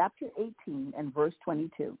chapter 18 and verse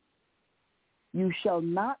 22, you shall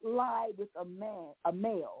not lie with a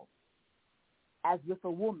male as with a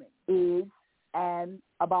woman is an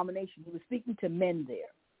abomination. He was speaking to men there.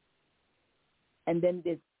 And then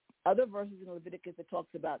there's other verses in Leviticus that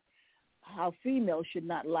talks about how females should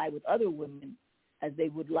not lie with other women as they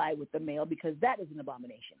would lie with the male, because that is an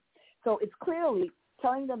abomination. So it's clearly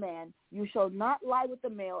telling the man, you shall not lie with the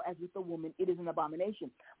male as with the woman. It is an abomination.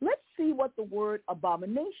 Let's see what the word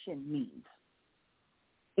abomination means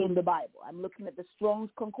in the Bible. I'm looking at the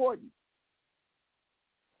Strong's Concordance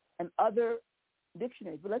and other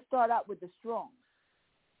dictionaries, but let's start out with the Strong's.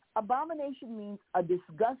 Abomination means a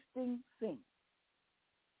disgusting thing,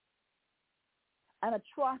 an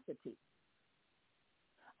atrocity,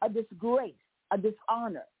 a disgrace, a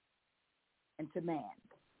dishonor, and to man.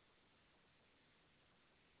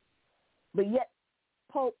 But yet,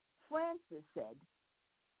 Pope Francis said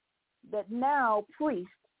that now priests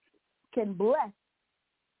can bless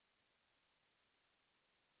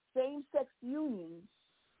same-sex unions,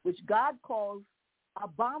 which God calls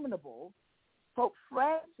abominable. Pope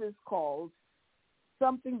Francis calls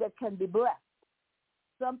something that can be blessed,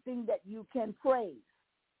 something that you can praise,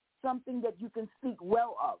 something that you can speak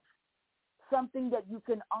well of, something that you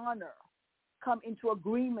can honor, come into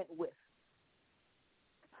agreement with,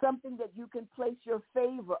 something that you can place your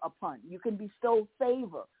favor upon. You can bestow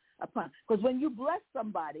favor upon. Because when you bless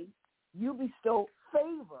somebody, you bestow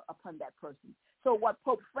favor upon that person. So what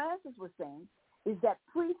Pope Francis was saying is that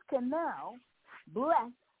priests can now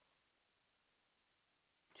bless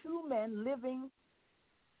two men living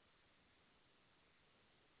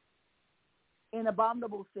in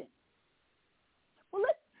abominable sin. Well,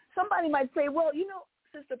 somebody might say, well,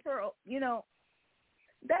 Sister Pearl,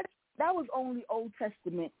 that was only Old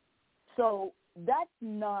Testament, so that's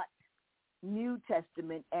not New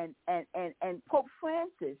Testament. And Pope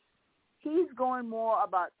Francis, he's going more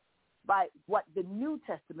by what the New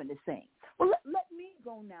Testament is saying. Well, let me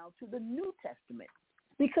go now to the New Testament,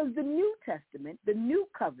 because the New Testament, the New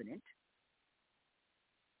Covenant,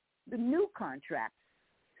 the New Contract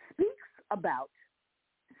speaks about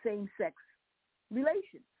same-sex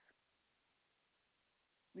relations.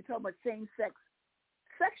 We talk about same-sex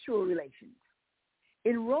sexual relations.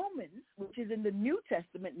 In Romans, which is in the New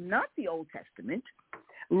Testament, not the Old Testament,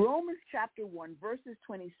 Romans chapter 1, verses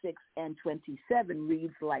 26 and 27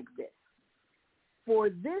 reads like this. For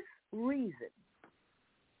this reason,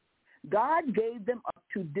 God gave them up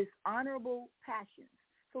to dishonorable passions.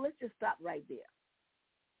 So let's just stop right there.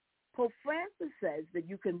 Pope Francis says that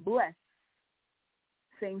you can bless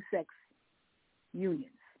same-sex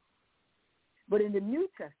unions. But in the New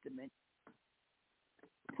Testament,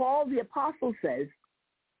 Paul the Apostle says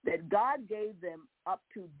that God gave them up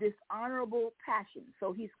to dishonorable passions.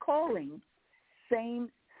 So he's calling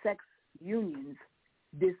same-sex unions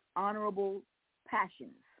dishonorable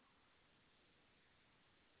passions.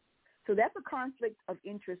 So that's a conflict of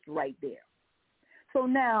interest right there. So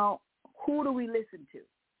now, who do we listen to?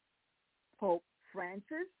 Pope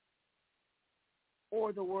Francis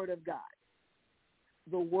or the Word of God?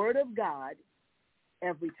 The Word of God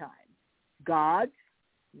every time. God's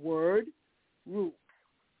Word rules.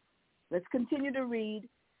 Let's continue to read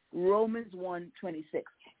Romans 1:26.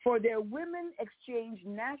 For their women exchange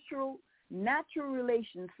natural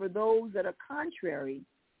relations for those that are contrary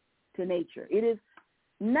to nature. It is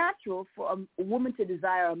natural for a woman to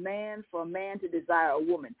desire a man, for a man to desire a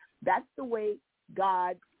woman. That's the way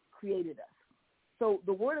God created us. So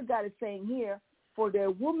the Word of God is saying here, for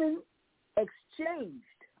their women exchanged,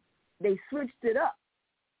 they switched it up.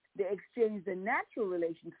 They exchanged the natural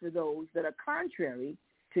relations for those that are contrary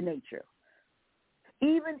to nature.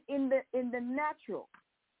 Even in the natural,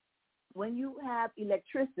 when you have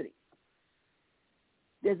electricity,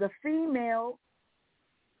 there's a female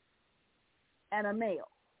and a male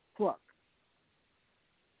plug.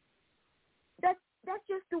 That's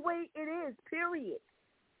just the way it is, period.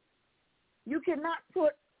 You cannot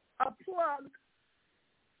put a plug,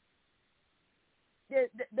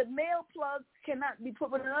 the male plug cannot be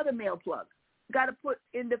put with another male plug. Got to put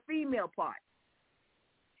in the female part.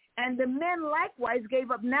 And the men likewise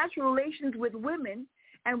gave up natural relations with women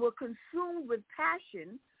and were consumed with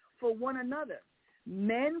passion for one another,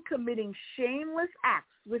 men committing shameless acts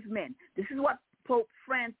with men. This is what Pope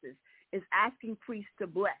Francis is asking priests to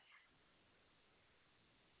bless.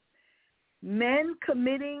 Men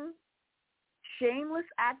committing shameless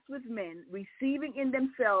acts with men, receiving in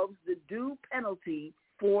themselves the due penalty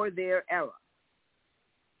for their error.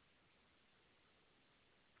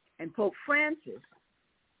 And Pope Francis,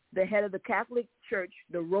 the head of the Catholic Church,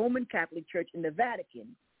 the Roman Catholic Church in the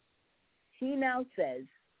Vatican, he now says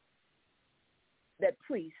that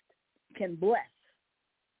priests can bless,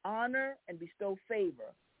 honor, and bestow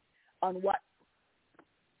favor on what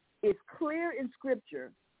is clear in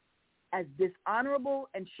Scripture as dishonorable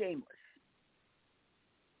and shameless.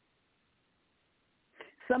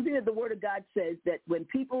 Something that the Word of God says that when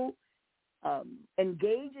people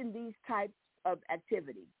engage in these types of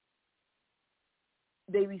activity,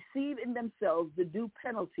 they receive in themselves the due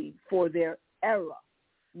penalty for their error,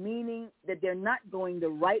 meaning that they're not going the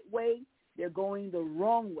right way, they're going the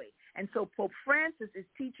wrong way. And so Pope Francis is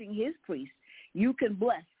teaching his priests, you can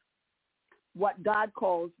bless what God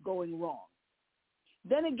calls going wrong.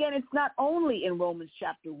 Then again, it's not only in Romans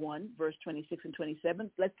chapter 1, verse 26 and 27.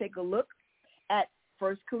 Let's take a look at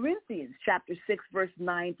 1 Corinthians chapter 6, verse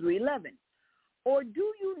 9 through 11. Or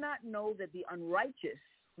do you not know that the unrighteous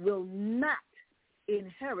will not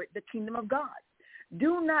inherit the kingdom of God?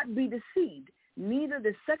 Do not be deceived. Neither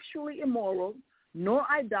the sexually immoral, nor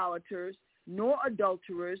idolaters, nor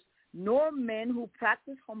adulterers, nor men who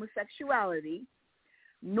practice homosexuality,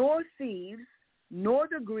 nor thieves, nor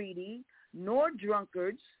the greedy, nor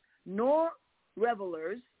drunkards, nor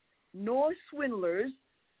revelers, nor swindlers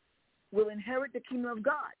will inherit the kingdom of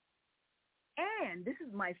God. And this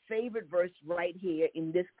is my favorite verse right here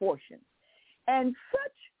in this portion. And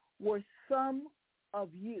such were some of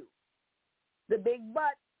you. The big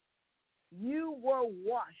but, you were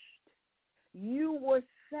washed, you were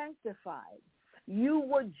sanctified, you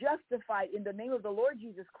were justified in the name of the Lord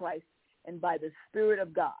Jesus Christ and by the Spirit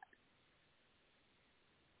of God.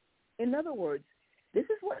 In other words, this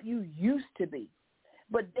is what you used to be.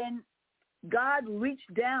 But then God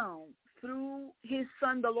reached down through his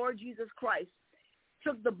Son, the Lord Jesus Christ,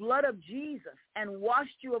 took the blood of Jesus and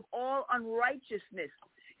washed you of all unrighteousness.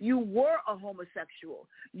 You were a homosexual.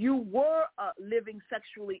 You were living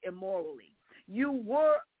sexually immorally. You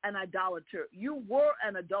were an idolater. You were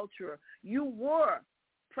an adulterer. You were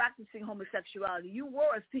practicing homosexuality. You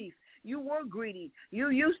were a thief. You were greedy. You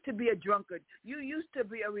used to be a drunkard. You used to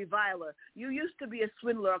be a reviler. You used to be a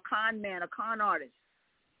swindler, a con man, a con artist.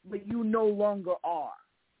 But you no longer are.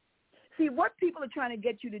 See, what people are trying to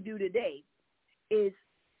get you to do today is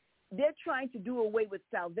they're trying to do away with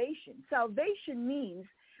salvation. Salvation means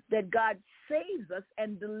that God saves us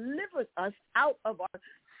and delivers us out of our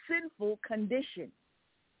sinful condition.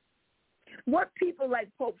 What people like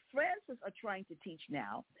Pope Francis are trying to teach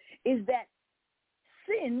now is that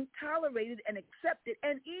sin tolerated and accepted,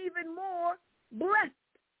 and even more blessed.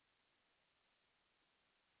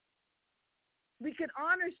 We can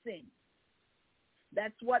honor sin.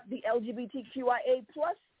 That's what the LGBTQIA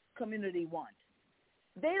plus community wants.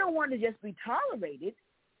 They don't want to just be tolerated.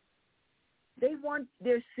 They want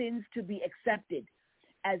their sins to be accepted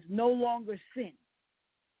as no longer sin.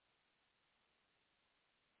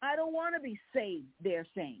 I don't want to be saved, they're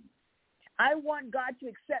saying. I want God to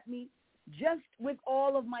accept me just with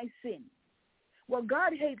all of my sin. Well,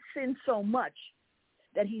 God hates sin so much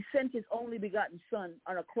that he sent his only begotten son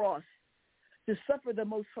on a cross to suffer the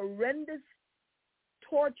most horrendous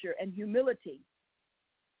torture and humility,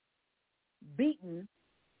 beaten,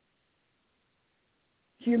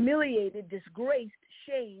 humiliated, disgraced,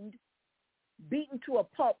 shamed, beaten to a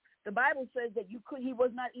pulp. The Bible says that he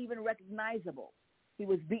was not even recognizable. He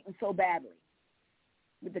was beaten so badly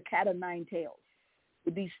with the cat o' nine tails,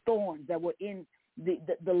 with these thorns that were in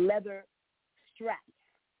the leather straps.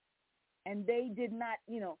 And they did not,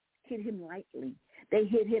 hit him lightly. They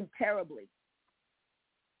hit him terribly.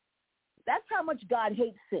 That's how much God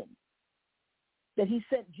hates sin, that he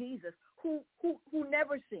sent Jesus, who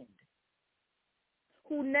never sinned,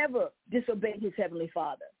 who never disobeyed his heavenly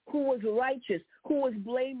Father, who was righteous, who was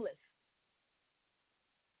blameless,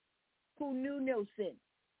 who knew no sin.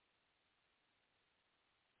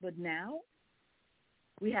 But now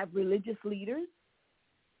we have religious leaders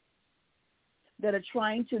that are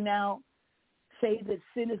trying to now say that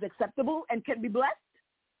sin is acceptable and can be blessed.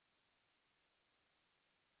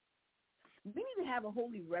 We need to have a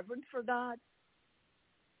holy reverence for God.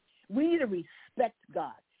 We need to respect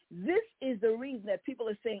God. This is the reason that people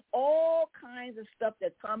are saying all kinds of stuff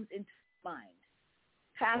that comes into mind.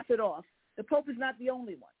 Pass it off. The Pope is not the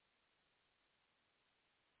only one.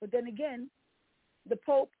 But then again, the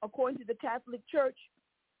Pope, according to the Catholic Church,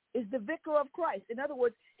 is the vicar of Christ. In other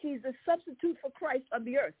words, he's the substitute for Christ on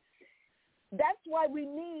the earth. That's why we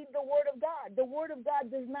need the Word of God. The Word of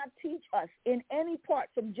God does not teach us in any part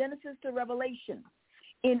from Genesis to Revelation,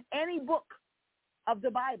 in any book of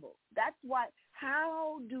the Bible. That's why,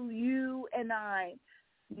 how do you and I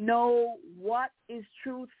know what is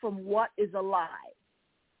truth from what is a lie?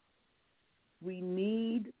 We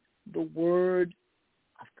need the Word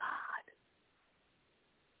of God.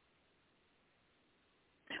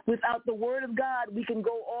 Without the Word of God, we can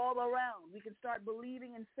go all around. We can start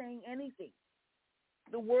believing and saying anything.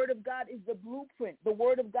 The Word of God is the blueprint. The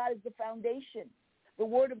Word of God is the foundation. The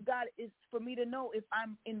Word of God is for me to know if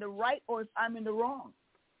I'm in the right or if I'm in the wrong.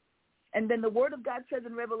 And then the Word of God says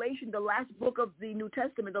in Revelation, the last book of the New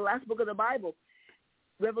Testament, the last book of the Bible,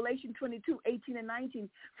 Revelation 22:18 and 19,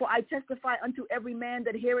 for I testify unto every man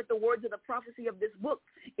that heareth the words of the prophecy of this book,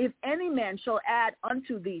 if any man shall add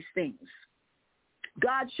unto these things,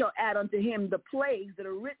 God shall add unto him the plagues that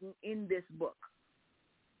are written in this book.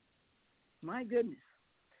 My goodness.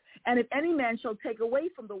 And if any man shall take away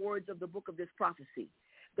from the words of the book of this prophecy,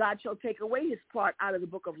 God shall take away his part out of the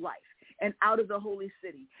book of life and out of the holy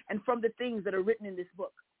city and from the things that are written in this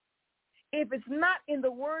book. If it's not in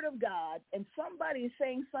the Word of God and somebody is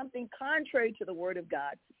saying something contrary to the Word of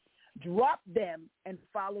God, drop them and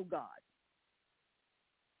follow God.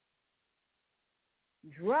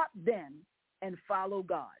 Drop them and follow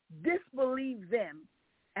God. Disbelieve them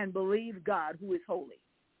and believe God, who is holy.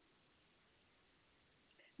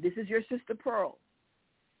 This is your sister Pearl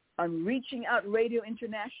on Reaching Out Radio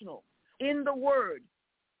International, in the Word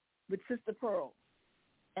with Sister Pearl.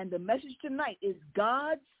 And the message tonight is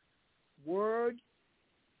God's Word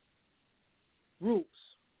rules.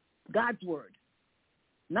 God's Word.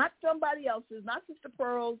 Not somebody else's, not Sister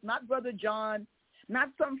Pearl's, not Brother John, not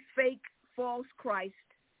some fake false Christ,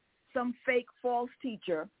 some fake false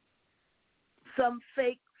teacher, some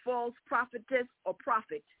fake false prophetess or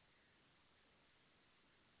prophet.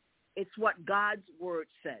 It's what God's Word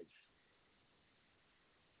says.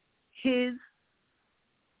 His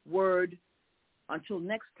Word. Until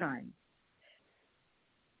next time,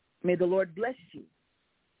 may the Lord bless you.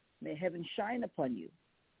 May heaven shine upon you.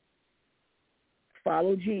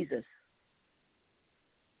 Follow Jesus.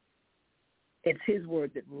 It's his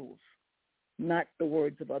word that rules, not the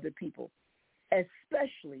words of other people,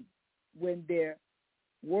 especially when their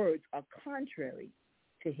words are contrary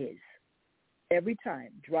to his. Every time,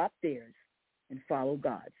 drop theirs and follow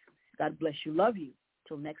God's. God bless you. Love you.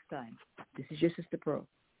 Till next time, this is your sister Pearl.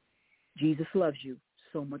 Jesus loves you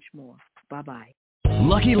so much more. Bye-bye.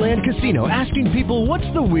 Lucky Land Casino, asking people, what's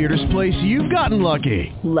the weirdest place you've gotten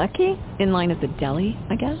lucky? Lucky? In line at the deli,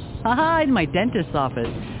 I guess? Aha, in my dentist's office.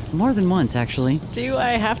 More than once, actually. Do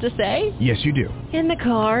I have to say? Yes, you do. In the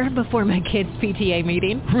car before my kids' PTA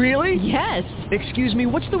meeting. Really? Yes. Excuse me,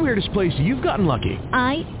 what's the weirdest place you've gotten lucky?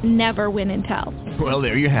 I never win and tell. Well,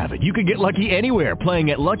 there you have it. You can get lucky anywhere,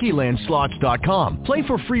 playing at LuckyLandSlots.com. Play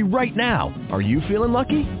for free right now. Are you feeling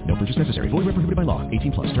lucky? No purchase necessary. Void where prohibited by law.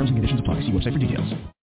 18 plus. Terms and conditions apply. See website for details.